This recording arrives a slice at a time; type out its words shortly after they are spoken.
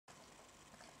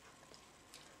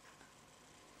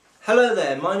Hello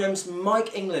there, my name's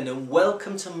Mike England and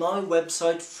welcome to my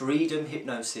website Freedom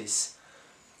Hypnosis.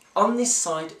 On this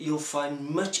site you'll find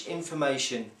much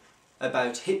information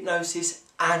about hypnosis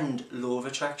and law of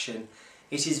attraction.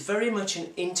 It is very much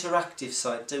an interactive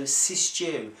site to assist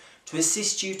you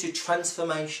to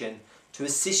transformation, to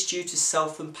assist you to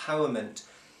self-empowerment,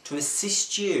 to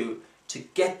assist you to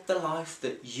get the life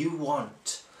that you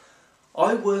want.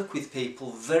 I work with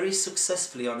people very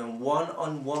successfully on a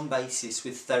one-on-one basis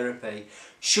with therapy.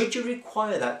 Should you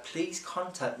require that, please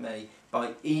contact me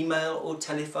by email or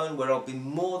telephone, where I'll be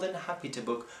more than happy to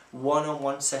book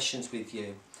one-on-one sessions with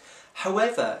you.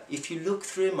 However, if you look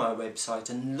through my website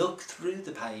and look through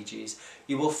the pages,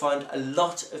 you will find a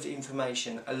lot of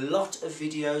information, a lot of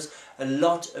videos, a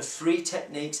lot of free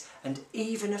techniques and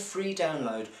even a free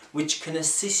download which can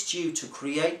assist you to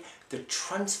create the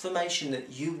transformation that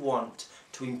you want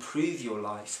to improve your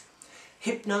life.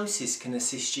 Hypnosis can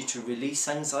assist you to release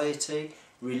anxiety,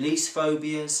 release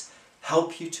phobias,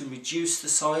 help you to reduce the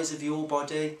size of your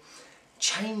body,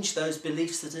 change those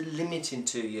beliefs that are limiting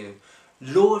to you.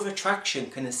 Law of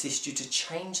attraction can assist you to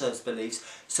change those beliefs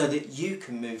so that you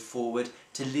can move forward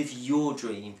to live your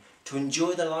dream, to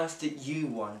enjoy the life that you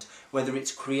want, whether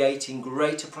it's creating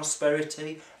greater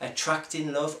prosperity,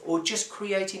 attracting love, or just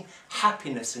creating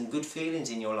happiness and good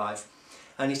feelings in your life.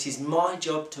 And it is my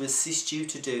job to assist you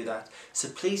to do that. So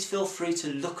please feel free to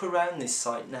look around this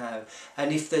site now,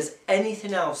 and if there's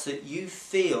anything else that you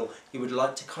feel you would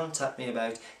like to contact me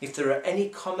about, if there are any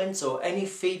comments or any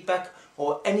feedback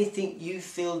or anything you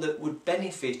feel that would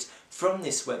benefit from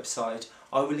this website,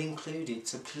 I will include it.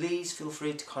 So please feel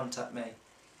free to contact me.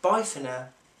 Bye for now.